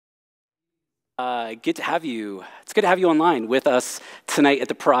Good to have you. It's good to have you online with us tonight at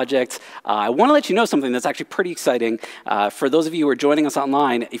the project. I want to let you know something that's actually pretty exciting. For those of you who are joining us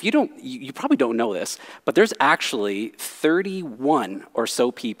online, if you don't, you probably don't know this, but there's actually 31 or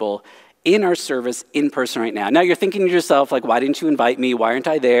so people in our service in person right now. Now you're thinking to yourself, like, why didn't you invite me? Why aren't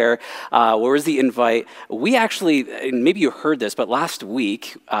I there? Where was the invite? We actually, and maybe you heard this, but last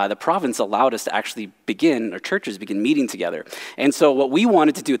week, the province allowed us to actually begin, or churches begin meeting together. And so what we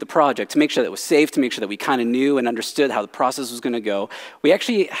wanted to do at the project, to make sure that it was safe, to make sure that we kind of knew and understood how the process was going to go, we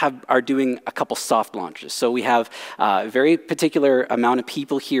actually are doing a couple soft launches. So we have a very particular amount of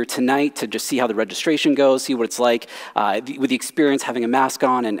people here tonight to just see how the registration goes, see what it's like with the experience having a mask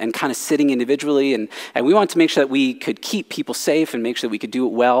on and kind of sitting individually, and we wanted to make sure that we could keep people safe and make sure that we could do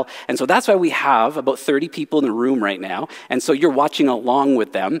it well. And so that's why we have about 30 people in the room right now. And so you're watching along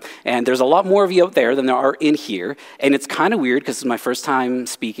with them. And there's a lot more of you out there than there are in here. And it's kind of weird because it's my first time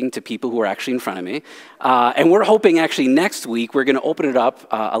speaking to people who are actually in front of me. And we're hoping actually next week we're going to open it up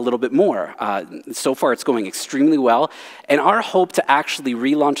a little bit more. So far it's going extremely well. And our hope to actually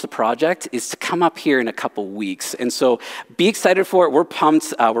relaunch the project is to come up here in a couple weeks. And so be excited for it. We're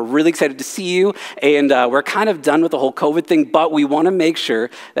pumped. We're really excited to see you. And we're kind of done with the whole COVID thing, but we want to make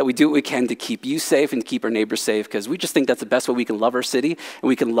sure that we do what we can to keep you safe and keep our neighbors safe, because we just think that's the best way we can love our city, and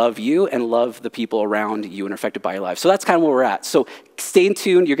we can love you and love the people around you and are affected by your life. So that's kind of where we're at. So stay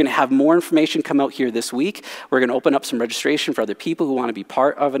tuned. You're going to have more information come out here this week. We're going to open up some registration for other people who want to be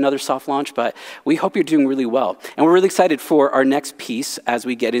part of another soft launch, but we hope you're doing really well. And we're really excited for our next piece as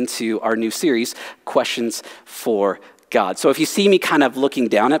we get into our new series, Questions for God. So if you see me kind of looking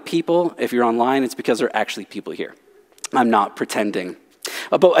down at people, if you're online, it's because there are actually people here. I'm not pretending.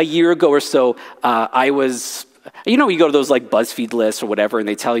 About a year ago or so, I was, you know, you go to those like BuzzFeed lists or whatever, and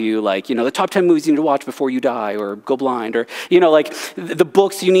they tell you like, you know, the top 10 movies you need to watch before you die, or go blind, or, you know, like the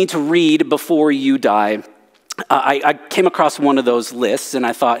books you need to read before you die. I came across one of those lists, and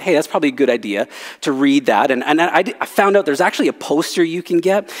I thought, hey, that's probably a good idea to read that. And I found out there's actually a poster you can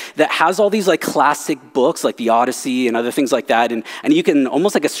get that has all these like classic books, like the Odyssey and other things like that. And you can,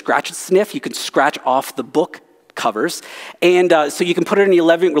 almost like a scratch and sniff, you can scratch off the book covers. And so you can put it in your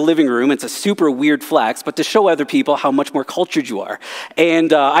living room. It's a super weird flex, but to show other people how much more cultured you are.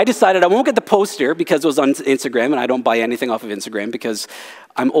 And I decided I won't get the poster because it was on Instagram, and I don't buy anything off of Instagram because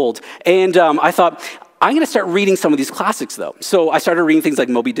I'm old. And I thought, I'm going to start reading some of these classics, though. So I started reading things like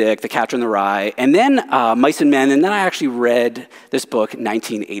Moby Dick, The Catcher in the Rye, and then Mice and Men, and then I actually read this book,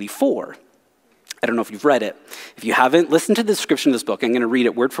 1984. I don't know if you've read it. If you haven't, listen to the description of this book. I'm going to read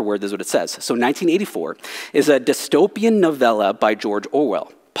it word for word. This is what it says. So 1984 is a dystopian novella by George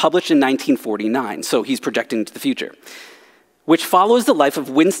Orwell, published in 1949. So he's projecting into the future, which follows the life of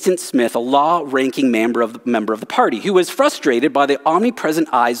Winston Smith, a law-ranking member of the party, who was frustrated by the omnipresent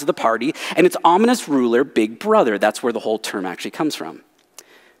eyes of the party and its ominous ruler, Big Brother. That's where the whole term actually comes from.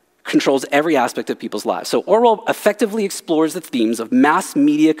 Controls every aspect of people's lives. So Orwell effectively explores the themes of mass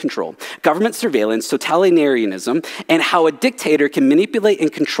media control, government surveillance, totalitarianism, and how a dictator can manipulate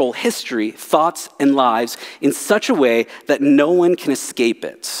and control history, thoughts, and lives in such a way that no one can escape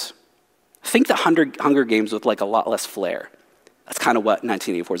it. Think the Hunger Games with like a lot less flair. That's kind of what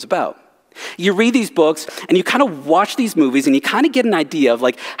 1984 is about. You read these books and you kind of watch these movies and you kind of get an idea of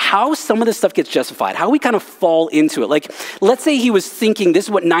like how some of this stuff gets justified, how we kind of fall into it. Like, let's say he was thinking this is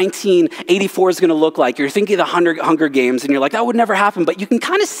what 1984 is going to look like. You're thinking of the Hunger Games and you're like, that would never happen. But you can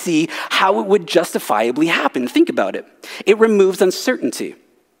kind of see how it would justifiably happen. Think about it. It removes uncertainty.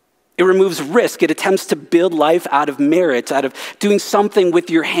 It removes risk. It attempts to build life out of merit, out of doing something with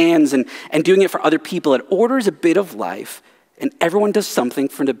your hands and doing it for other people. It orders a bit of life, and everyone does something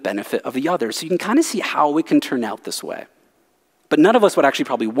for the benefit of the other. So you can kind of see how it can turn out this way. But none of us would actually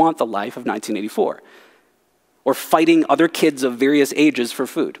probably want the life of 1984 or fighting other kids of various ages for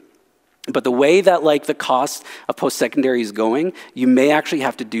food. But the way that like the cost of post-secondary is going, you may actually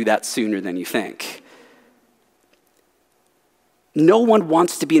have to do that sooner than you think. No one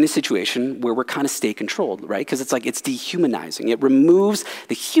wants to be in a situation where we're kind of stay controlled, right? Because it's like, it's dehumanizing. It removes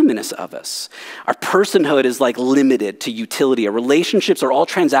the humanness of us. Our personhood is like limited to utility. Our relationships are all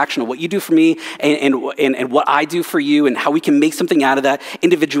transactional. What you do for me and what I do for you and how we can make something out of that.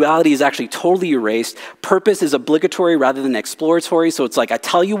 Individuality is actually totally erased. Purpose is obligatory rather than exploratory. So it's like, I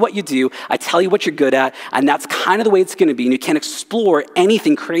tell you what you do, I tell you what you're good at, and that's kind of the way it's going to be. And you can't explore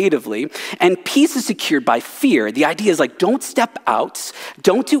anything creatively. And peace is secured by fear. The idea is like, don't step out.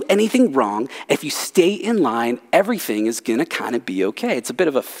 Don't do anything wrong. If you stay in line, everything is going to kind of be okay. It's a bit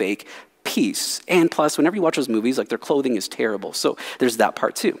of a fake peace. And plus, whenever you watch those movies, like their clothing is terrible. So there's that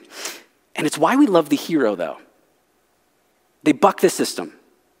part too. And it's why we love the hero, though. They buck the system.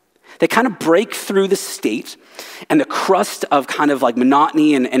 They kind of break through the state and the crust of kind of like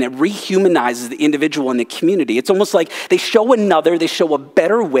monotony, and it rehumanizes the individual and the community. It's almost like they show a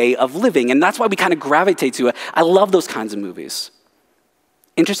better way of living, and that's why we kind of gravitate to it. I love those kinds of movies.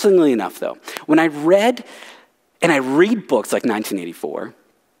 Interestingly enough, though, when I read and I read books like 1984,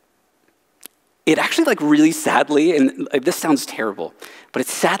 it actually like really sadly, and like, this sounds terrible, but it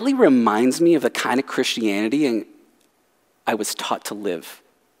sadly reminds me of the kind of Christianity I was taught to live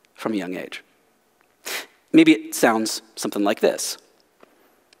from a young age. Maybe it sounds something like this.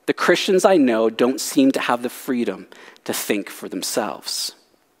 The Christians I know don't seem to have the freedom to think for themselves.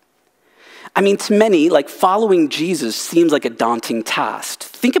 I mean, to many, like following Jesus seems like a daunting task.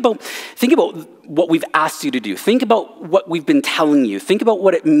 Think about what we've asked you to do. Think about what we've been telling you. Think about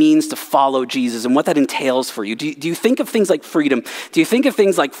what it means to follow Jesus and what that entails for you. Do you think of things like freedom? Do you think of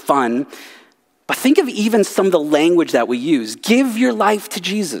things like fun? But think of even some of the language that we use. Give your life to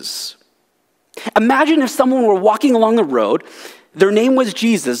Jesus. Imagine if someone were walking along the road, their name was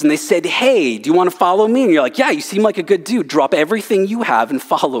Jesus, and they said, hey, do you want to follow me? And you're like, yeah, you seem like a good dude. Drop everything you have and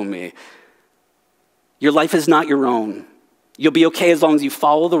follow me. Your life is not your own. You'll be okay as long as you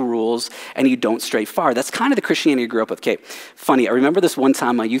follow the rules and you don't stray far. That's kind of the Christianity I grew up with. Okay, funny, I remember this one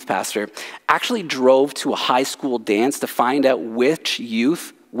time my youth pastor actually drove to a high school dance to find out which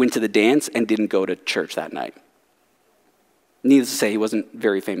youth went to the dance and didn't go to church that night. Needless to say, he wasn't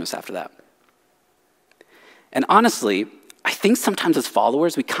very famous after that. And honestly, I think sometimes as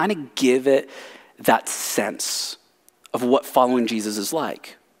followers, we kind of give it that sense of what following Jesus is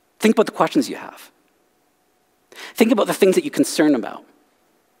like. Think about the questions you have. Think about the things that you're concerned about.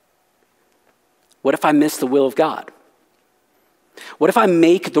 What if I miss the will of God? What if I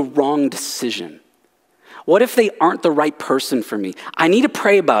make the wrong decision? What if they aren't the right person for me? I need to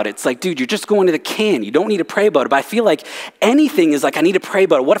pray about it. It's like, dude, you're just going to the can. You don't need to pray about it. But I feel like anything is like, I need to pray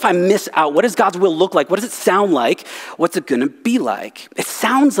about it. What if I miss out? What does God's will look like? What does it sound like? What's it going to be like? It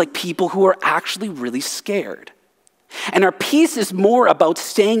sounds like people who are actually really scared. And our peace is more about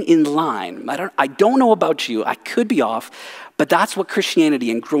staying in line. I don't know about you. I could be off. But that's what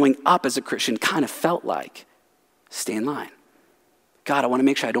Christianity and growing up as a Christian kind of felt like. Stay in line. God, I want to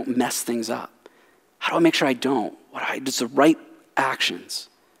make sure I don't mess things up. How do I make sure I don't? What do I do? It's the right actions.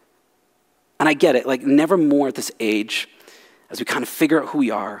 And I get it, like never more at this age, as we kind of figure out who we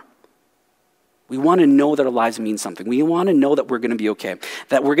are, we want to know that our lives mean something. We want to know that we're going to be okay,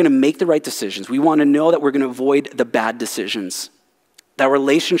 that we're going to make the right decisions. We want to know that we're going to avoid the bad decisions, that our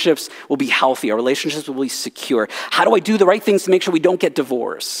relationships will be healthy, our relationships will be secure. How do I do the right things to make sure we don't get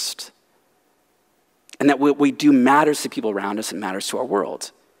divorced? And that what we do matters to people around us, it matters to our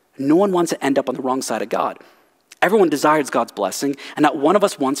world. No one wants to end up on the wrong side of God. Everyone desires God's blessing, and not one of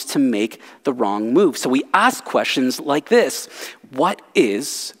us wants to make the wrong move. So we ask questions like this: what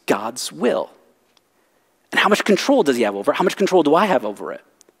is God's will? And how much control does he have over it? How much control do I have over it?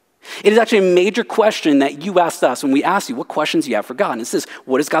 It is actually a major question that you asked us when we asked you, what questions do you have for God? And it says,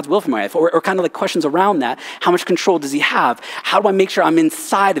 what is God's will for my life? Or kind of like questions around that. How much control does he have? How do I make sure I'm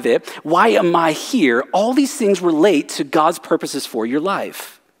inside of it? Why am I here? All these things relate to God's purposes for your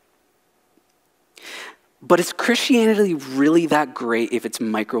life. But is Christianity really that great if it's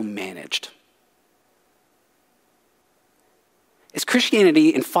micromanaged? Is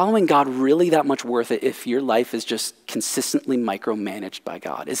Christianity and following God really that much worth it if your life is just consistently micromanaged by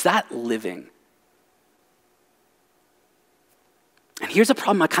God? Is that living? And here's a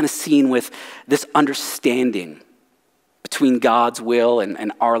problem I kind of seen with this understanding between God's will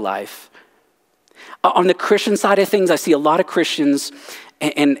and our life. On the Christian side of things, I see a lot of Christians,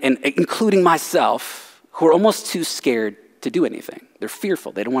 and including myself, who are almost too scared to do anything. They're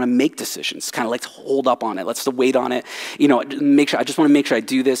fearful. They don't want to make decisions. Kind of like to hold up on it. Let's wait on it. I just want to make sure I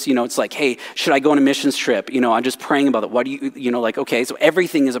do this. It's like, hey, should I go on a missions trip? I'm just praying about it. What do you, okay, so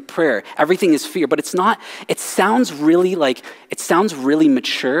everything is a prayer. Everything is fear, but it's not, it sounds really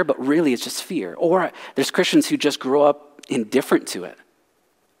mature, but really it's just fear. Or there's Christians who just grow up indifferent to it.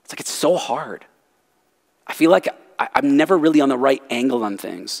 It's like, it's so hard. I feel like I'm never really on the right angle on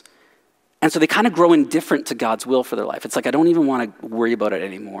things. And so they kind of grow indifferent to God's will for their life. It's like, I don't even want to worry about it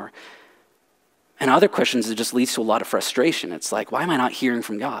anymore. And other Christians, it just leads to a lot of frustration. It's like, why am I not hearing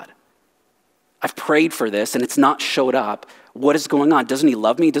from God? I've prayed for this and it's not showed up. What is going on? Doesn't he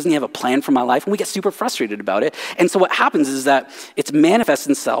love me? Doesn't he have a plan for my life? And we get super frustrated about it. And so what happens is that it's manifests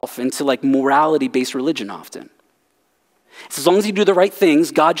itself into like morality-based religion often. It's as long as you do the right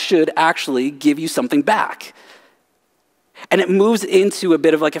things, God should actually give you something back. And it moves into a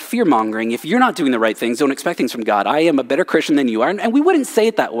bit of like a fear-mongering. If you're not doing the right things, don't expect things from God. I am a better Christian than you are. And we wouldn't say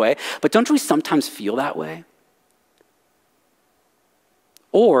it that way, but don't we sometimes feel that way?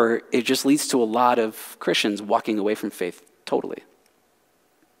 or it just leads to a lot of Christians walking away from faith totally.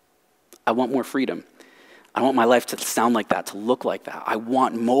 I want more freedom. I want my life to sound like that, to look like that. I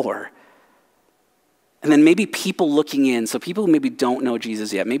want more. And then maybe people looking in, so people who maybe don't know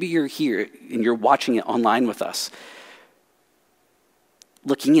Jesus yet, maybe you're here and you're watching it online with us.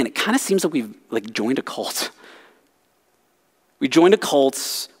 Looking in, it kind of seems like we've joined a cult. We joined a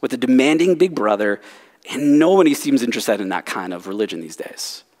cult with a demanding big brother, and nobody seems interested in that kind of religion these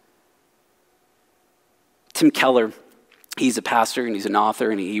days. Tim Keller, he's a pastor and he's an author,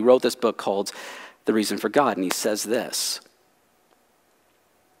 and he wrote this book called The Reason for God, and he says this.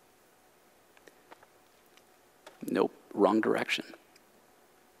 Nope, wrong direction.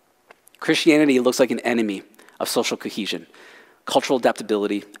 Christianity looks like an enemy of social cohesion, cultural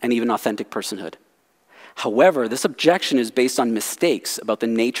adaptability, and even authentic personhood. However, this objection is based on mistakes about the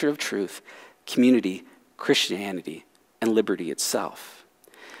nature of truth, community, Christianity, and liberty itself.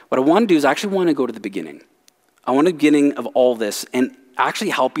 What I want to do is I actually want to go to the beginning. I want the beginning of all this and actually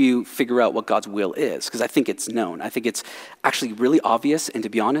help you figure out what God's will is, because I think it's known. I think it's actually really obvious, and to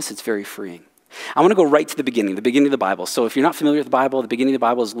be honest, it's very freeing. I want to go right to the beginning of the Bible. So if you're not familiar with the Bible, the beginning of the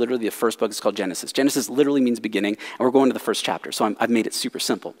Bible is literally the first book. It's called Genesis. Genesis literally means beginning, and we're going to the first chapter. So I've made it super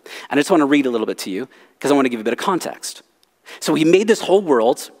simple. And I just want to read a little bit to you because I want to give you a bit of context. So he made this whole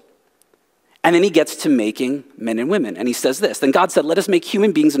world, and then he gets to making men and women. And he says this, then God said, let us make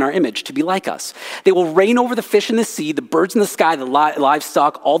human beings in our image to be like us. They will reign over the fish in the sea, the birds in the sky, the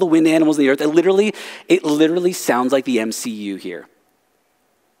livestock, all the wind animals in the earth. It literally sounds like the MCU here.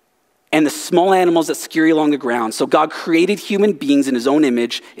 And the small animals that scurry along the ground. So God created human beings in his own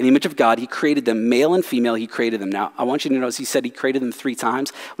image, in the image of God. He created them, male and female, he created them. Now, I want you to notice he said he created them 3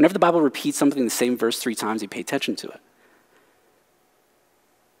 times. Whenever the Bible repeats something in the same verse 3 times, you pay attention to it.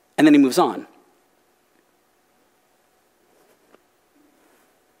 And then he moves on.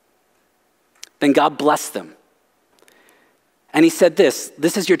 Then God blessed them. And he said this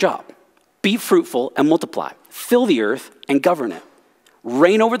is your job. Be fruitful and multiply. Fill the earth and govern it.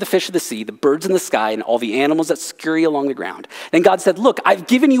 Reign over the fish of the sea, the birds in the sky, and all the animals that scurry along the ground. Then God said, look, I've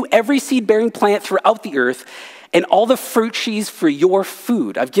given you every seed-bearing plant throughout the earth and all the fruit trees for your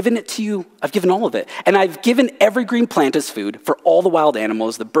food. I've given it to you. I've given all of it. And I've given every green plant as food for all the wild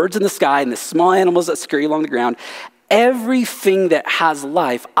animals, the birds in the sky, and the small animals that scurry along the ground. Everything that has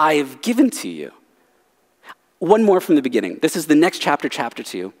life, I have given to you. One more from the beginning. This is the next chapter, chapter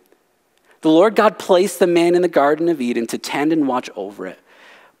 2. The Lord God placed the man in the Garden of Eden to tend and watch over it.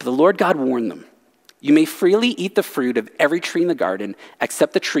 But the Lord God warned them, you may freely eat the fruit of every tree in the garden,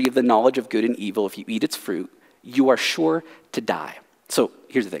 except the tree of the knowledge of good and evil. If you eat its fruit, you are sure to die. So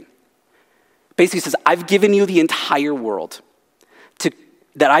here's the thing. Basically it says, I've given you the entire world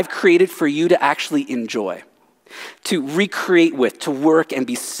that I've created for you to actually enjoy, to recreate with, to work and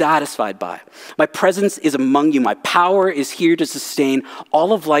be satisfied by. My presence is among you. My power is here to sustain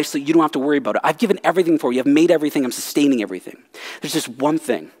all of life so you don't have to worry about it. I've given everything for you. I've made everything. I'm sustaining everything. There's just one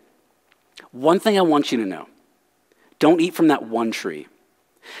thing. One thing I want you to know. Don't eat from that one tree.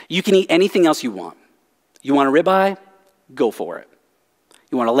 You can eat anything else you want. You want a ribeye? Go for it.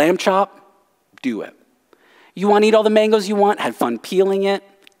 You want a lamb chop? Do it. You want to eat all the mangoes you want? Have fun peeling it?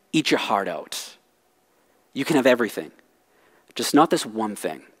 Eat your heart out. You can have everything, just not this one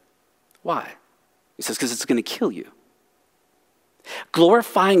thing. Why? He says, because it's going to kill you.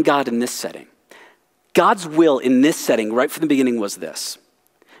 Glorifying God in this setting. God's will in this setting, right from the beginning, was this.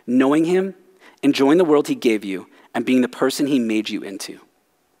 Knowing him, enjoying the world he gave you, and being the person he made you into.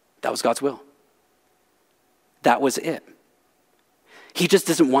 That was God's will. That was it. He just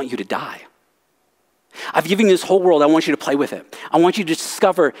doesn't want you to die. I've given you this whole world. I want you to play with it. I want you to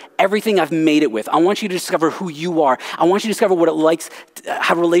discover everything I've made it with. I want you to discover who you are. I want you to discover what it likes to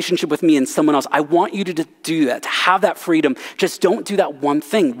have a relationship with me and someone else. I want you to do that, to have that freedom. Just don't do that one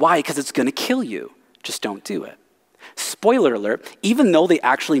thing. Why? Because it's going to kill you. Just don't do it. Spoiler alert, even though they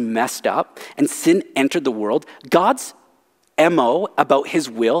actually messed up and sin entered the world, God's MO about his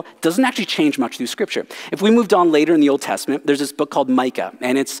will doesn't actually change much through scripture. If we moved on later in the Old Testament, there's this book called Micah,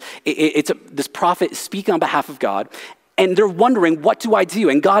 and this prophet speaking on behalf of God, and they're wondering, what do I do?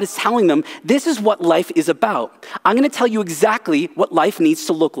 And God is telling them, this is what life is about. I'm going to tell you exactly what life needs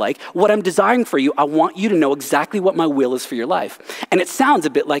to look like, what I'm desiring for you. I want you to know exactly what my will is for your life. And it sounds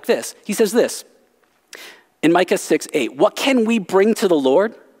a bit like this. He says this, in Micah 6:8, what can we bring to the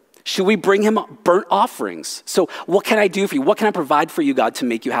Lord? Should we bring him burnt offerings? So what can I do for you? What can I provide for you, God, to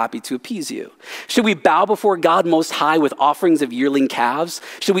make you happy, to appease you? Should we bow before God Most High with offerings of yearling calves?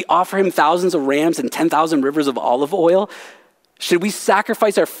 Should we offer him thousands of rams and 10,000 rivers of olive oil? Should we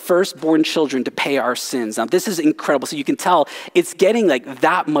sacrifice our firstborn children to pay our sins? Now, this is incredible. So you can tell it's getting like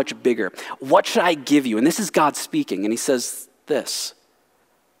that much bigger. What should I give you? And this is God speaking. And he says this,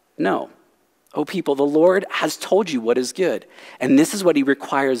 no, O people, the Lord has told you what is good. And this is what he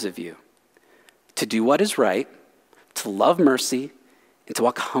requires of you, to do what is right, to love mercy, and to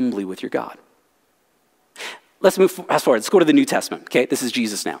walk humbly with your God. Let's move fast forward. Let's go to the New Testament, okay? This is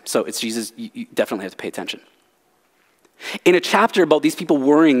Jesus now. So it's Jesus. You definitely have to pay attention. In a chapter about these people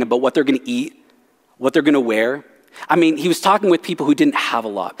worrying about what they're going to eat, what they're going to wear, I mean, he was talking with people who didn't have a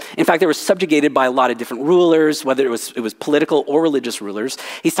lot. In fact, they were subjugated by a lot of different rulers, whether it was political or religious rulers.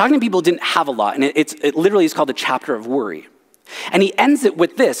 He's talking to people who didn't have a lot, and it literally is called the chapter of worry. And he ends it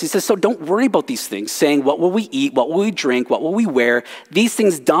with this. He says, so don't worry about these things, saying, what will we eat? What will we drink? What will we wear? These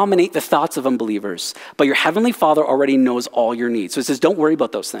things dominate the thoughts of unbelievers, but your heavenly Father already knows all your needs. So he says, don't worry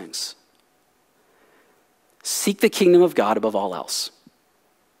about those things. Seek the kingdom of God above all else.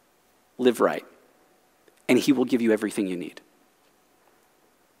 Live right, and he will give you everything you need.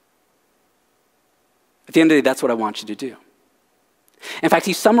 At the end of the day, that's what I want you to do. In fact,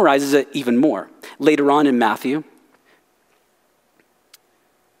 he summarizes it even more. Later on in Matthew,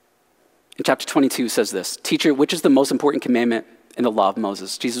 in chapter 22, says this, teacher, which is the most important commandment in the law of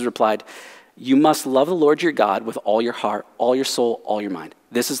Moses? Jesus replied, you must love the Lord your God with all your heart, all your soul, all your mind.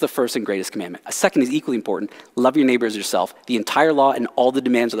 This is the first and greatest commandment. A second is equally important. Love your neighbor as yourself. The entire law and all the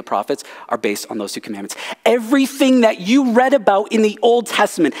demands of the prophets are based on those two commandments. Everything that you read about in the Old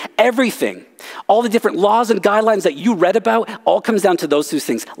Testament, everything, all the different laws and guidelines that you read about, all comes down to those two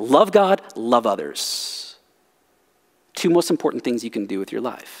things. Love God, love others. Two most important things you can do with your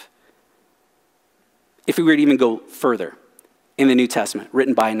life. If we were to even go further in the New Testament,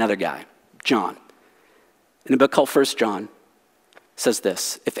 written by another guy, John, in a book called 1 John, says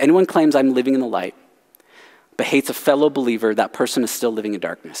this, if anyone claims I'm living in the light, but hates a fellow believer, that person is still living in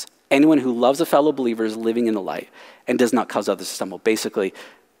darkness. Anyone who loves a fellow believer is living in the light and does not cause others to stumble. Basically,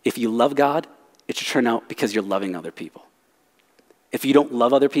 if you love God, it should turn out because you're loving other people. If you don't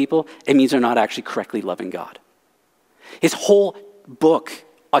love other people, it means you're not actually correctly loving God. His whole book,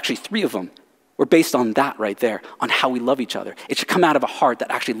 actually 3 of them, were based on that right there, on how we love each other. It should come out of a heart that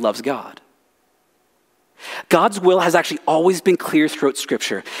actually loves God. God's will has actually always been clear throughout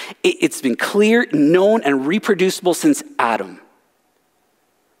Scripture. It's been clear, known, and reproducible since Adam.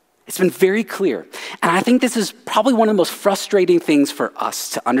 It's been very clear. And I think this is probably one of the most frustrating things for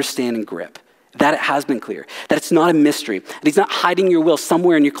us to understand and grip, that it has been clear, that it's not a mystery, that he's not hiding your will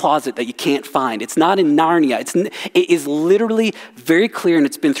somewhere in your closet that you can't find. It's not in Narnia. It is literally very clear, and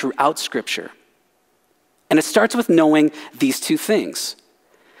it's been throughout Scripture. And it starts with knowing these two things,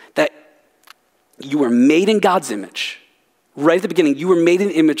 that you were made in God's image. Right at the beginning, you were made in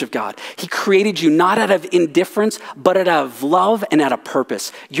the image of God. He created you not out of indifference, but out of love and out of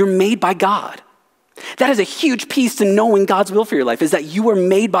purpose. You're made by God. That is a huge piece to knowing God's will for your life, is that you were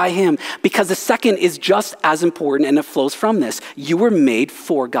made by him, because the second is just as important, and it flows from this. You were made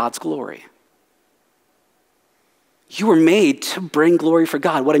for God's glory. You were made to bring glory for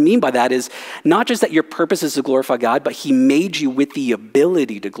God. What I mean by that is not just that your purpose is to glorify God, but he made you with the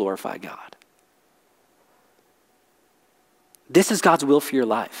ability to glorify God. This is God's will for your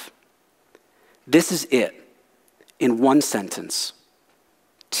life. This is it. In one sentence,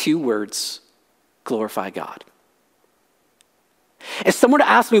 2 words, glorify God. If someone were to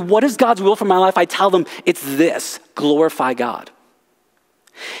ask me, what is God's will for my life? I tell them, it's this, glorify God.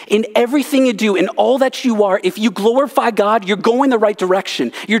 In everything you do, in all that you are, if you glorify God, you're going the right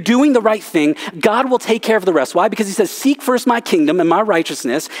direction. You're doing the right thing. God will take care of the rest. Why? Because he says, seek first my kingdom and my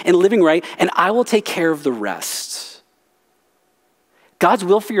righteousness and living right, and I will take care of the rest. God's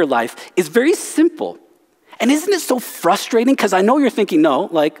will for your life is very simple. And isn't it so frustrating? Because I know you're thinking, no,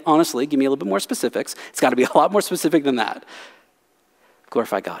 like, honestly, give me a little bit more specifics. It's got to be a lot more specific than that.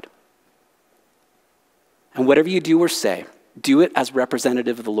 Glorify God. And whatever you do or say, do it as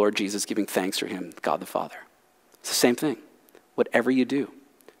representative of the Lord Jesus, giving thanks for him, God the Father. It's the same thing. Whatever you do,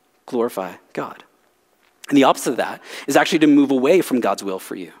 glorify God. And the opposite of that is actually to move away from God's will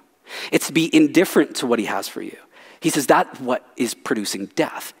for you. It's to be indifferent to what he has for you. He says that what is producing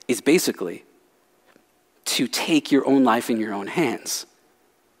death is basically to take your own life in your own hands.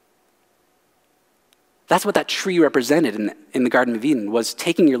 That's what that tree represented in the Garden of Eden, was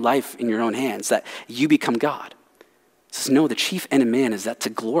taking your life in your own hands, that you become God. He says, no, the chief end of man is that to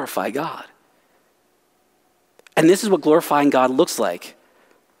glorify God. And this is what glorifying God looks like.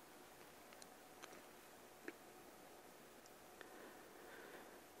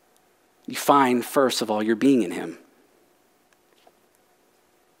 You find, first of all, your being in him.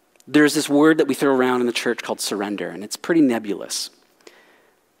 there's this word that we throw around in the church called surrender, and it's pretty nebulous.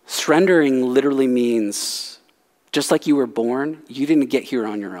 Surrendering literally means, just like you were born, you didn't get here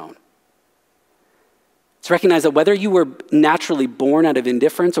on your own. It's recognize that whether you were naturally born out of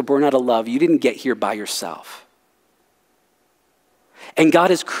indifference or born out of love, you didn't get here by yourself. And God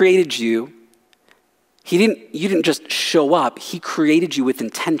has created you. You didn't just show up. He created you with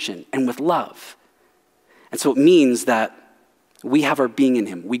intention and with love. And so it means that we have our being in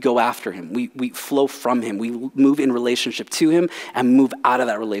him. We go after him. We flow from him. We move in relationship to him and move out of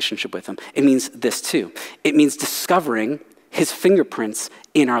that relationship with him. It means this too. It means discovering his fingerprints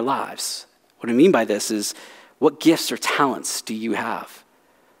in our lives. What I mean by this is, what gifts or talents do you have?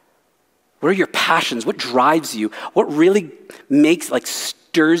 What are your passions? What drives you? What really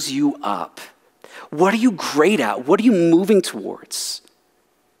stirs you up? What are you great at? What are you moving towards?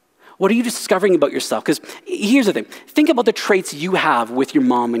 What are you discovering about yourself? Because here's the thing. Think about the traits you have with your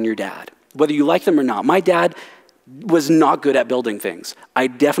mom and your dad, whether you like them or not. My dad was not good at building things. I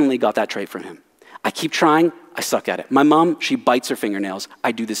definitely got that trait from him. I keep trying, I suck at it. My mom, she bites her fingernails.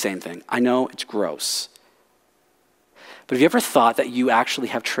 I do the same thing. I know it's gross. But have you ever thought that you actually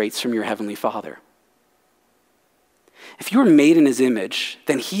have traits from your Heavenly Father? If you were made in his image,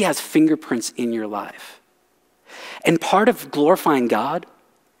 then he has fingerprints in your life. And part of glorifying God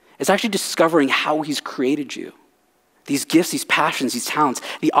is actually discovering how he's created you. These gifts, these passions, these talents,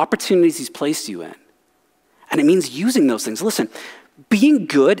 the opportunities he's placed you in. And it means using those things. Listen, being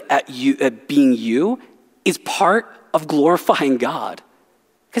good at being you is part of glorifying God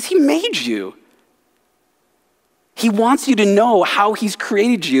because he made you. He wants you to know how he's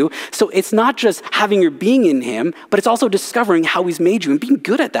created you. So it's not just having your being in him, but it's also discovering how he's made you and being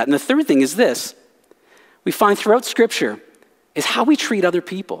good at that. And the third thing is this. We find throughout Scripture is how we treat other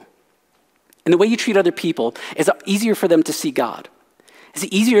people. And the way you treat other people is easier for them to see God. It's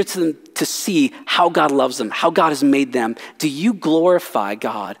easier to see how God loves them, how God has made them. Do you glorify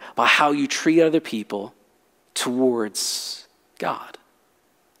God by how you treat other people towards God?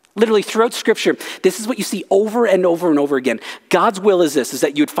 Literally throughout Scripture, this is what you see over and over and over again. God's will is this, is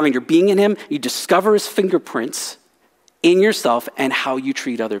that you would find your being in him, you discover his fingerprints in yourself and how you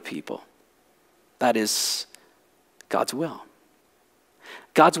treat other people. That is God's will.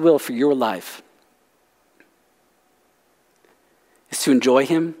 God's will for your life is to enjoy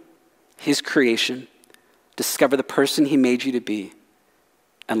him, his creation, discover the person he made you to be,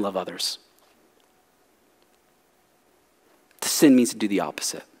 and love others. To sin means to do the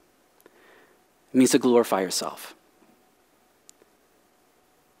opposite. It means to glorify yourself.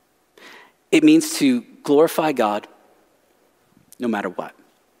 It means to glorify God no matter what.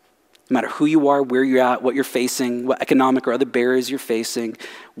 No matter who you are, where you're at, what you're facing, what economic or other barriers you're facing,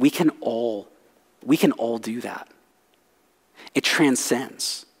 we can all do that. It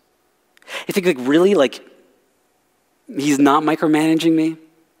transcends. You think really he's not micromanaging me?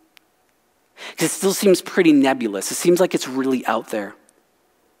 Because it still seems pretty nebulous. It seems like it's really out there.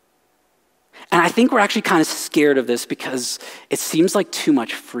 And I think we're actually kind of scared of this because it seems like too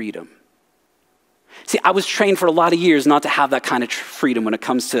much freedom. See, I was trained for a lot of years not to have that kind of freedom when it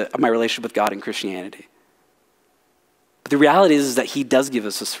comes to my relationship with God and Christianity. But the reality is that he does give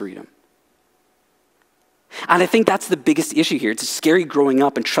us this freedom. And I think that's the biggest issue here. It's scary growing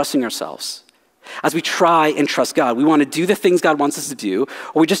up and trusting ourselves. As we try and trust God, we want to do the things God wants us to do,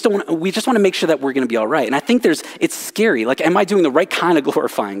 or we just want to make sure that we're going to be all right. And I think it's scary. Am I doing the right kind of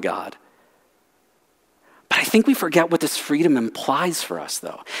glorifying God? But I think we forget what this freedom implies for us,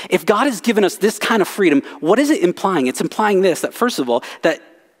 though. If God has given us this kind of freedom, what is it implying? It's implying this, that first of all, that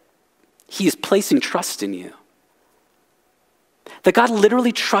he is placing trust in you. That God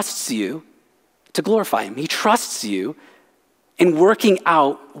literally trusts you to glorify him. He trusts you in working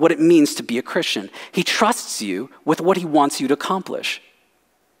out what it means to be a Christian. He trusts you with what he wants you to accomplish.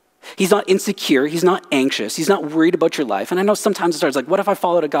 He's not insecure. He's not anxious. He's not worried about your life. And I know sometimes it starts what if I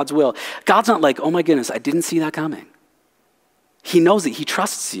follow out God's will? God's not oh my goodness, I didn't see that coming. He knows it. He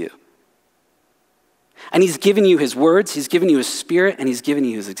trusts you. And he's given you his words, he's given you his spirit, and he's given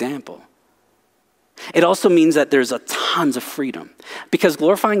you his example. It also means that there's tons of freedom because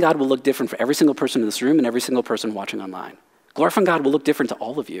glorifying God will look different for every single person in this room and every single person watching online. Glorifying God will look different to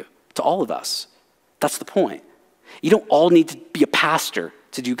all of you, to all of us. That's the point. You don't all need to be a pastor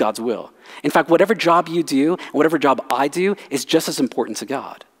to do God's will. In fact, whatever job you do, and whatever job I do, is just as important to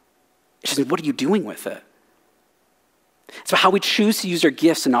God. It's just, what are you doing with it? It's about how we choose to use our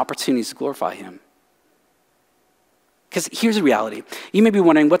gifts and opportunities to glorify him. Because here's the reality. You may be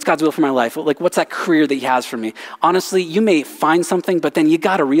wondering, what's God's will for my life? What's that career that he has for me? Honestly, you may find something, but then you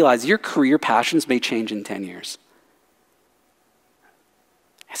got to realize your career passions may change in 10 years.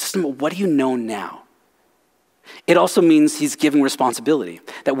 It's just, what do you know now? It also means he's giving responsibility,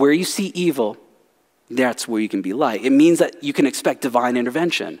 that where you see evil, that's where you can be light. It means that you can expect divine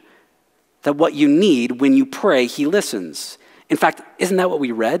intervention, that what you need when you pray, he listens. In fact, isn't that what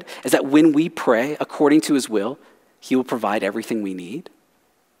we read? Is that when we pray according to his will, he will provide everything we need?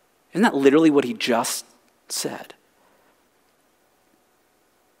 Isn't that literally what he just said?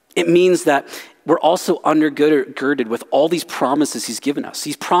 It means that we're also undergirded with all these promises he's given us.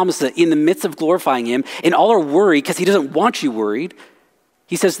 He's promised that in the midst of glorifying him, in all our worry, because he doesn't want you worried,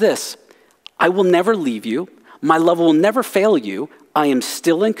 he says this, I will never leave you. My love will never fail you. I am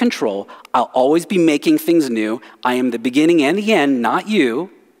still in control. I'll always be making things new. I am the beginning and the end, not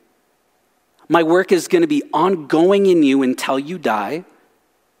you. My work is going to be ongoing in you until you die.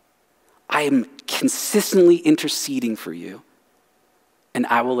 I am consistently interceding for you, and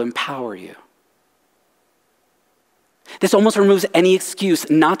I will empower you. This almost removes any excuse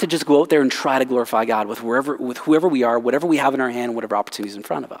not to just go out there and try to glorify God with whoever we are, whatever we have in our hand, whatever opportunities in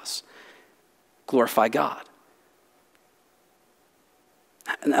front of us. Glorify God.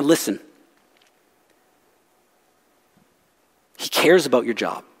 And listen, he cares about your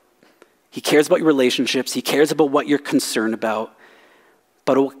job. He cares about your relationships. He cares about what you're concerned about.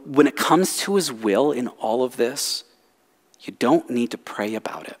 But when it comes to his will in all of this, you don't need to pray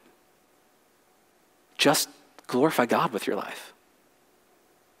about it. Just glorify God with your life.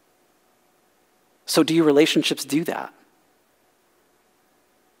 So do your relationships do that?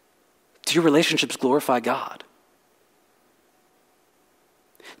 Do your relationships glorify God?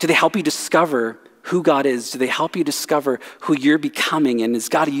 Do they help you discover who God is? Do they help you discover who you're becoming? And is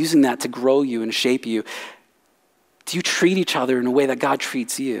God using that to grow you and shape you? Do you treat each other in a way that God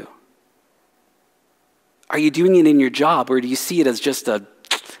treats you? Are you doing it in your job, or do you see it as just a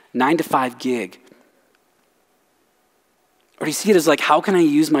 9-to-5 gig? Or do you see it as like, how can I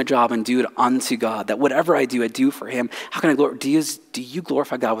use my job and do it unto God? That whatever I do for him. How can I do you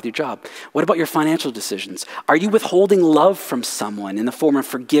glorify God with your job? What about your financial decisions? Are you withholding love from someone in the form of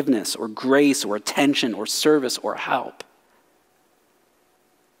forgiveness or grace or attention or service or help?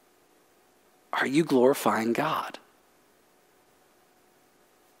 Are you glorifying God?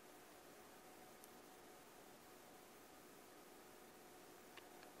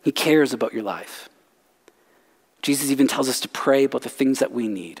 He cares about your life. Jesus even tells us to pray about the things that we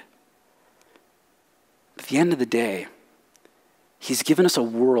need. At the end of the day, he's given us a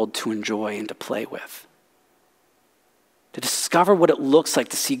world to enjoy and to play with. To discover what it looks like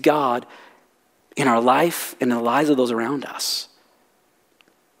to see God in our life and in the lives of those around us.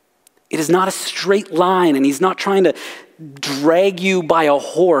 It is not a straight line, and he's not trying to drag you by a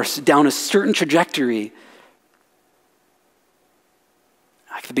horse down a certain trajectory.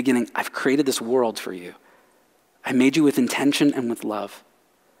 At the beginning, I've created this world for you. I made you with intention and with love.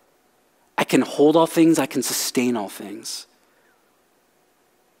 I can hold all things. I can sustain all things.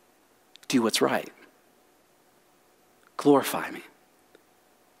 Do what's right. Glorify me.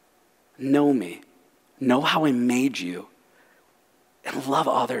 Know me. Know how I made you. And love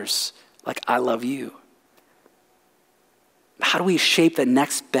others like I love you. How do we shape the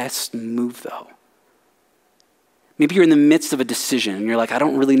next best move, though? Maybe you're in the midst of a decision and you're like, I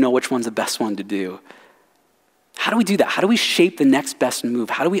don't really know which one's the best one to do. How do we do that? How do we shape the next best move?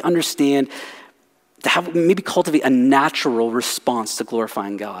 How do we understand to maybe cultivate a natural response to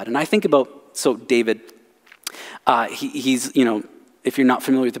glorifying God? And I think about, David, he's, if you're not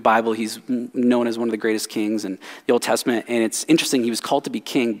familiar with the Bible, he's known as one of the greatest kings in the Old Testament. And it's interesting, he was called to be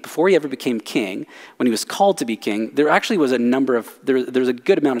king. Before he ever became king, when he was called to be king, there actually was there was a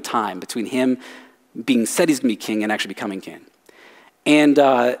good amount of time between him being said he's going to be king and actually becoming king. And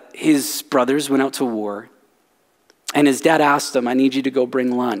his brothers went out to war. And his dad asked him, I need you to go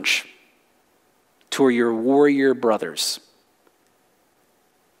bring lunch to your warrior brothers.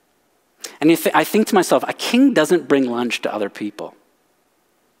 And I think to myself, a king doesn't bring lunch to other people.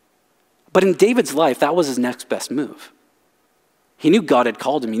 But in David's life, that was his next best move. He knew God had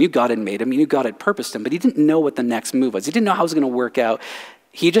called him. He knew God had made him. He knew God had purposed him. But he didn't know what the next move was. He didn't know how it was going to work out.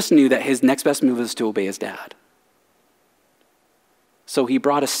 He just knew that his next best move was to obey his dad. So he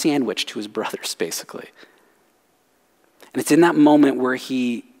brought a sandwich to his brothers, basically. And it's in that moment where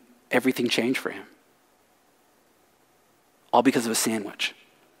everything changed for him. All because of a sandwich.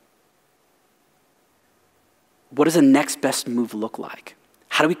 What does the next best move look like?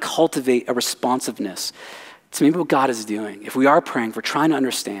 How do we cultivate a responsiveness to maybe what God is doing? If we are praying, if we're trying to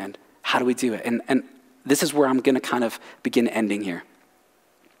understand, how do we do it? And this is where I'm going to kind of begin ending here.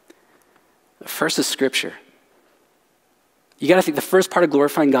 First is Scripture. You got to think the first part of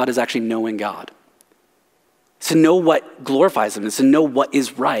glorifying God is actually knowing God. It's to know what glorifies him. It's to know what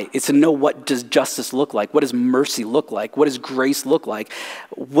is right. It's to know what does justice look like? What does mercy look like? What does grace look like?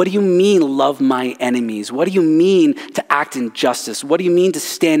 What do you mean love my enemies? What do you mean to act in justice? What do you mean to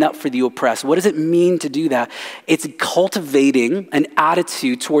stand up for the oppressed? What does it mean to do that? It's cultivating an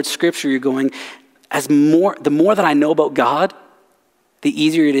attitude towards Scripture. You're going, the more that I know about God, the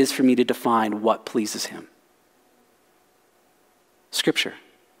easier it is for me to define what pleases him. Scripture.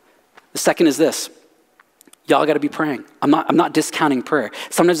 The second is this. Y'all got to be praying. I'm not discounting prayer.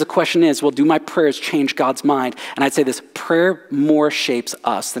 Sometimes the question is, well, do my prayers change God's mind? And I'd say this, prayer more shapes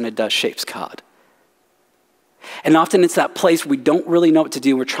us than it does shapes God. And often it's that place where we don't really know what to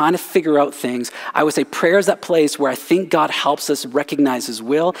do. We're trying to figure out things. I would say prayer is that place where I think God helps us recognize his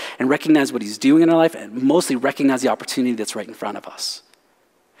will and recognize what he's doing in our life and mostly recognize the opportunity that's right in front of us.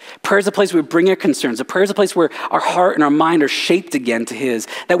 Prayer is a place where we bring our concerns. A prayer is a place where our heart and our mind are shaped again to his.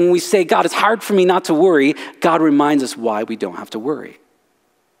 That when we say, God, it's hard for me not to worry, God reminds us why we don't have to worry.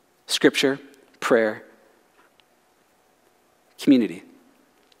 Scripture, prayer, community.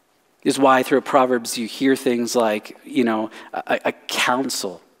 This is why through Proverbs you hear things like, a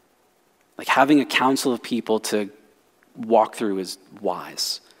council. Like having a council of people to walk through is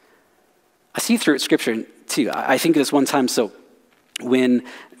wise. I see through it Scripture too. I think of this one time, when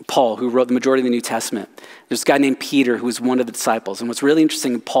Paul, who wrote the majority of the New Testament, there's a guy named Peter who was one of the disciples. And what's really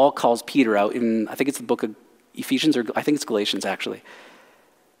interesting, Paul calls Peter out in, I think it's the book of Ephesians, or I think it's Galatians actually.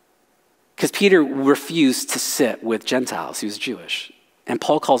 Because Peter refused to sit with Gentiles. He was Jewish. And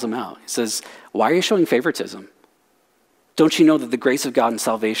Paul calls him out. He says, why are you showing favoritism? Don't you know that the grace of God and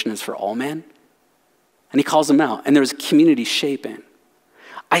salvation is for all men? And he calls him out. And there's community shaping.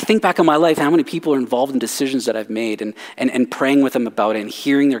 I think back on my life, how many people are involved in decisions that I've made and praying with them about it and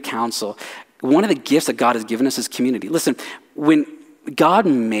hearing their counsel. One of the gifts that God has given us is community. Listen, when God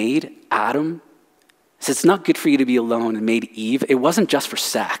made Adam, he said, it's not good for you to be alone, and made Eve, it wasn't just for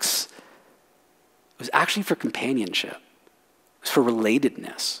sex. It was actually for companionship. It was for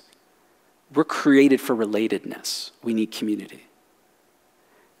relatedness. We're created for relatedness. We need community.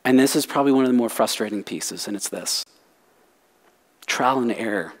 And this is probably one of the more frustrating pieces, and it's this. Trial and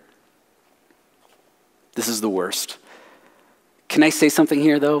error. This is the worst. Can I say something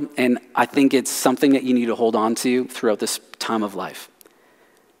here, though? And I think it's something that you need to hold on to throughout this time of life.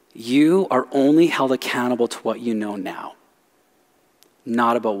 You are only held accountable to what you know now,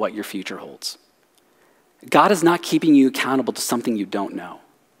 not about what your future holds. God is not keeping you accountable to something you don't know.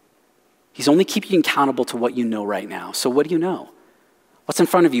 He's only keeping you accountable to what you know right now. So what do you know? What's in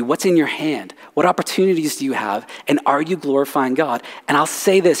front of you? What's in your hand? What opportunities do you have? And are you glorifying God? And I'll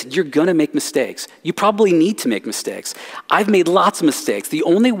say this, you're gonna make mistakes. You probably need to make mistakes. I've made lots of mistakes. The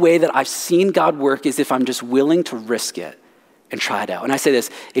only way that I've seen God work is if I'm just willing to risk it and try it out. And I say this,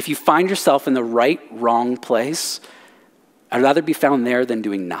 if you find yourself in the right, wrong place, I'd rather be found there than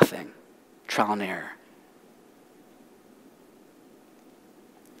doing nothing. Trial and error.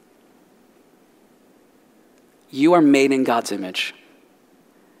 You are made in God's image.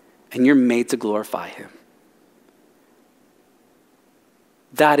 And you're made to glorify him.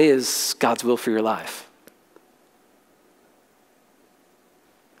 That is God's will for your life.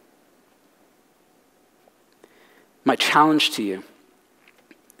 My challenge to you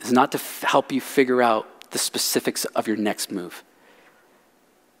is not to help you figure out the specifics of your next move.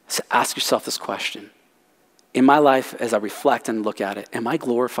 So ask yourself this question. In my life, as I reflect and look at it, am I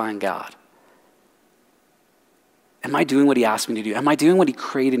glorifying God? Am I doing what he asked me to do? Am I doing what he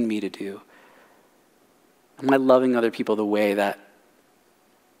created me to do? Am I loving other people the way that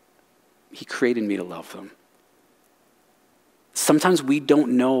he created me to love them? Sometimes we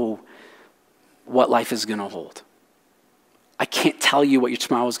don't know what life is going to hold. I can't tell you what your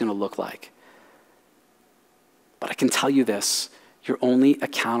tomorrow is going to look like. But I can tell you this, you're only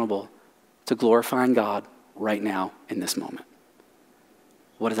accountable to glorifying God right now in this moment.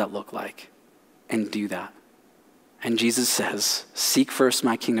 What does that look like? And do that. And Jesus says, seek first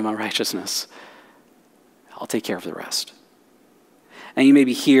my kingdom and righteousness. I'll take care of the rest. And you may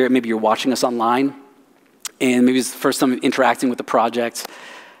be here, maybe you're watching us online, and maybe it's the first time interacting with the project.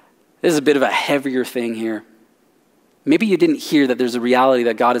 This is a bit of a heavier thing here. Maybe you didn't hear that there's a reality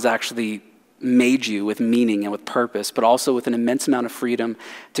that God has actually made you with meaning and with purpose, but also with an immense amount of freedom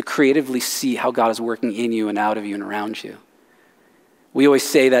to creatively see how God is working in you and out of you and around you. We always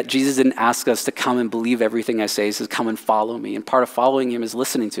say that Jesus didn't ask us to come and believe everything I say. He says, come and follow me. And part of following him is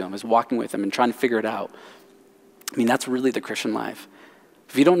listening to him, is walking with him and trying to figure it out. I mean, that's really the Christian life.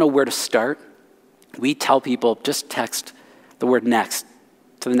 If you don't know where to start, we tell people, just text the word next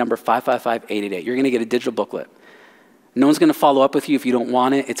to the number 555-888. You're going to get a digital booklet. No one's going to follow up with you if you don't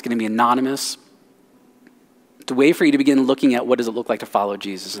want it. It's going to be anonymous. It's a way for you to begin looking at what does it look like to follow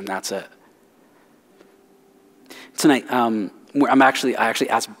Jesus, and that's it. Tonight, I actually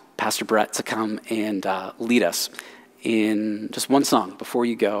asked Pastor Brett to come and lead us in just one song before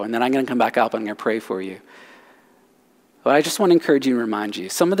you go, and then I'm going to come back up and I'm going to pray for you. But I just want to encourage you and remind you,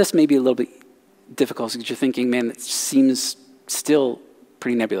 some of this may be a little bit difficult because you're thinking, man, it seems still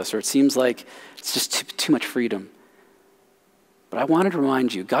pretty nebulous, or it seems like it's just too much freedom. But I wanted to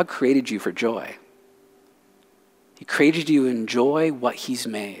remind you, God created you for joy. He created you to enjoy what he's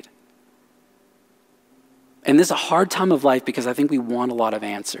made. And this is a hard time of life because I think we want a lot of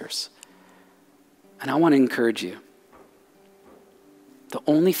answers. And I want to encourage you. The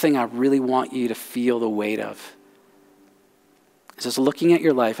only thing I really want you to feel the weight of is just looking at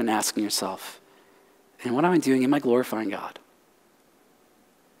your life and asking yourself, and what am I doing? Am I glorifying God?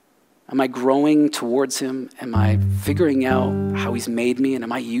 Am I growing towards him? Am I figuring out how he's made me? And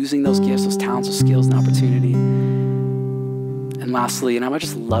am I using those gifts, those talents, those skills, and opportunity? And lastly, and am I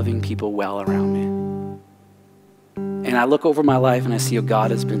just loving people well around me? And I look over my life and I see how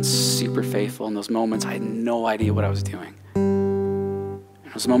God has been super faithful in those moments. I had no idea what I was doing.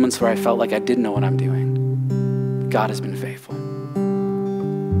 In those moments where I felt like I didn't know what I'm doing, God has been faithful.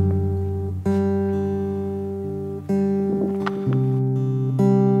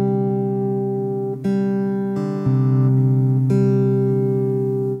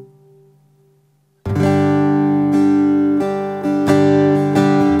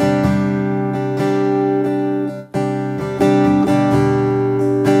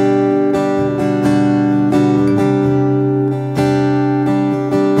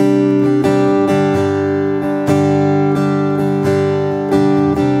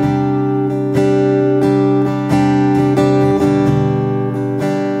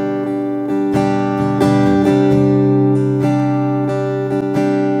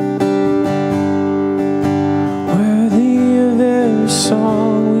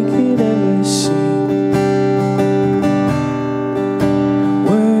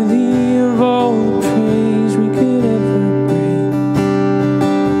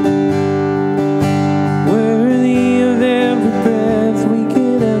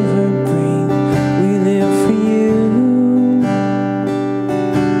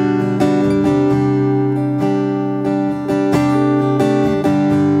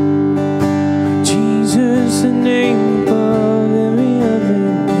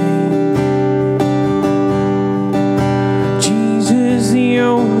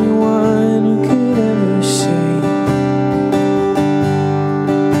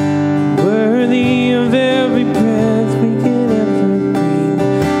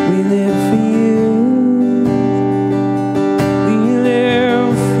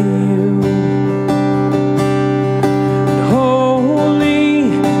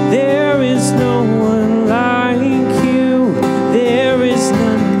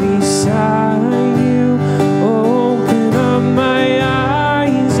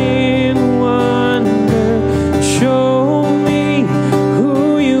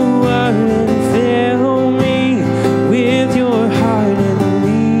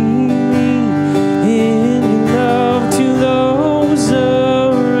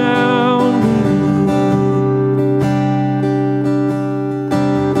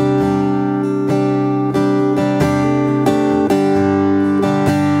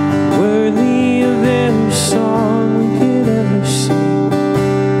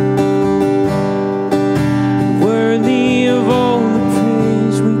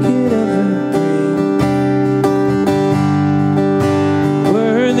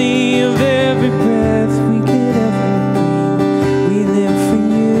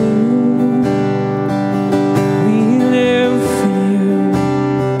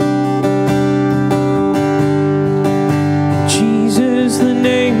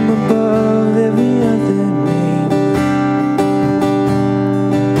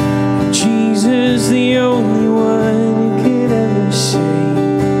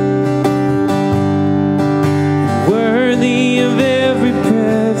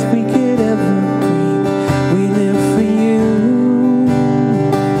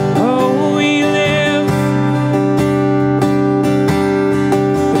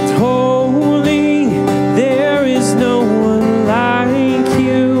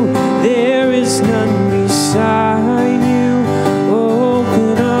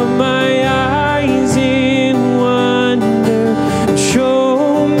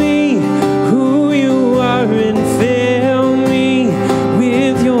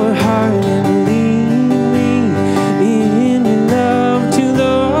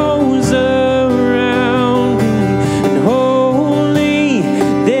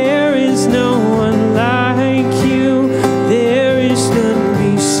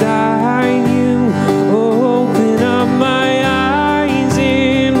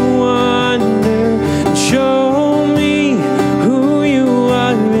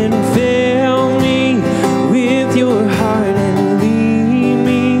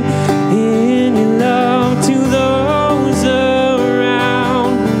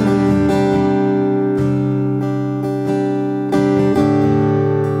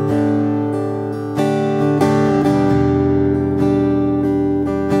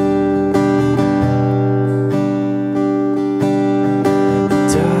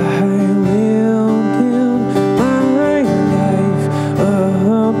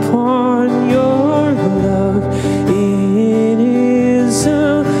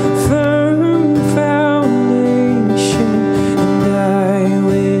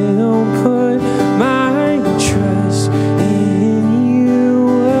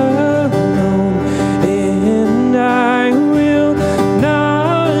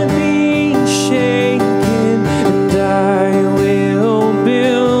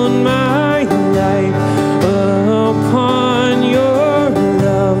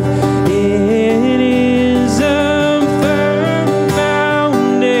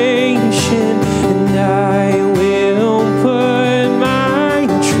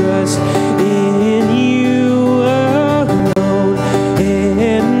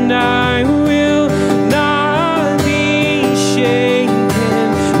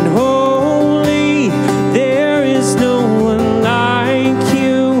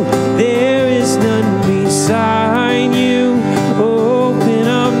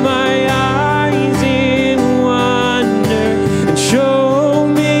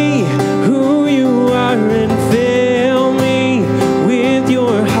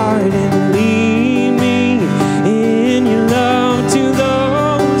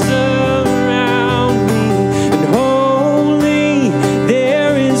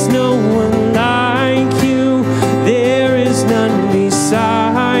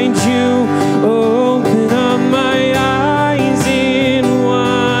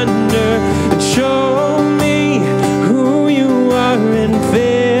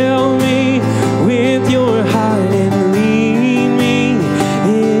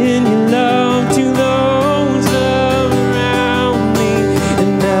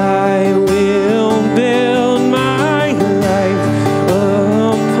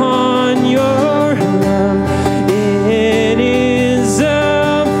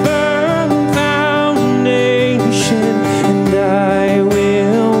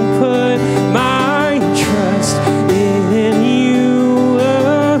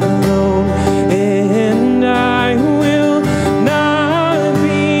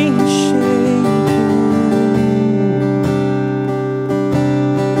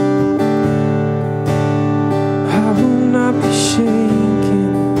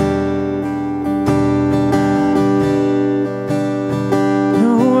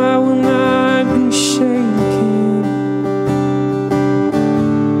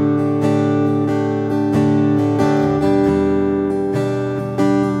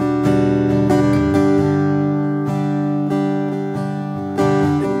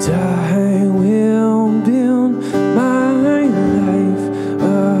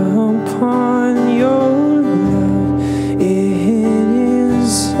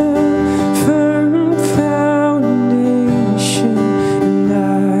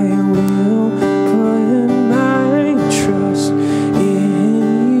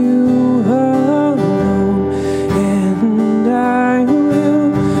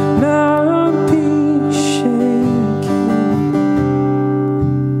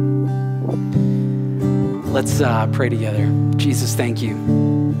 pray together. Jesus, thank you,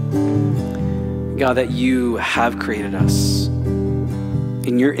 God, that you have created us.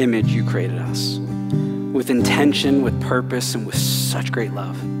 In your image, you created us with intention, with purpose, and with such great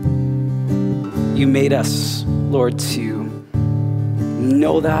love. You made us, Lord, to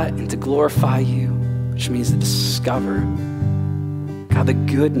know that and to glorify you, which means to discover, God, the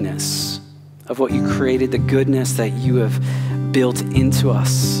goodness of what you created, the goodness that you have built into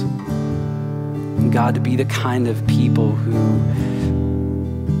us. And God, to be the kind of people who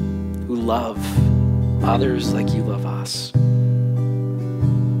love others like you love us.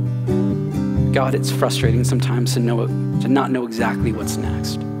 God, it's frustrating sometimes to not know exactly what's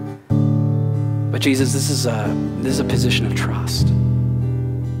next. But Jesus, this is a position of trust.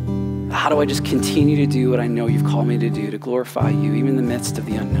 How do I just continue to do what I know you've called me to do, to glorify you, even in the midst of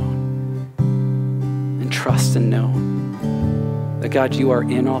the unknown? And trust and know that, God, you are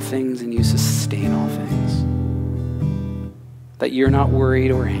in all things and you sustain all things. That you're not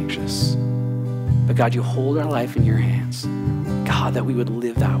worried or anxious. But God, you hold our life in your hands. God, that we would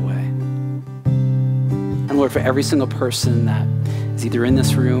live that way. And Lord, for every single person that is either in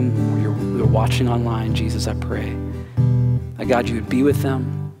this room or you're watching online, Jesus, I pray that, God, you would be with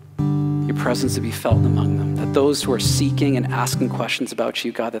them, your presence to be felt among them, that those who are seeking and asking questions about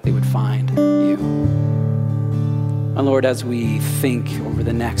you, God, that they would find you. And Lord, as we think over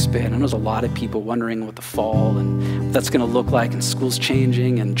the next bit, I know there's a lot of people wondering what the fall and what that's going to look like, and school's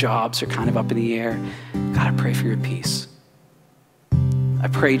changing and jobs are kind of up in the air. God, I pray for your peace. I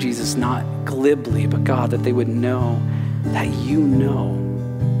pray, Jesus, not glibly, but God, that they would know that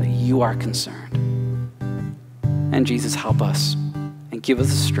you are concerned. And Jesus, help us and give us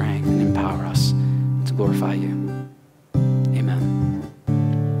the strength and empower us to glorify you. Amen.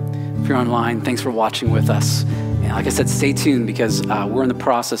 If you're online, thanks for watching with us. And like I said, stay tuned because we're in the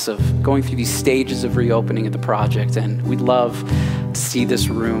process of going through these stages of reopening at the project, and we'd love to see this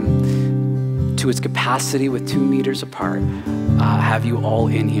room to its capacity with 2 meters apart, have you all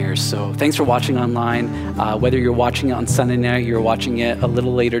in here. So thanks for watching online. Whether you're watching it on Sunday night, you're watching it a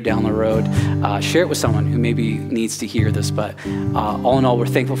little later down the road, share it with someone who maybe needs to hear this. But all in all, we're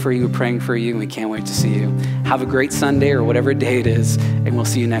thankful for you, we're praying for you, and we can't wait to see you. Have a great Sunday or whatever day it is, and we'll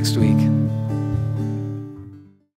see you next week.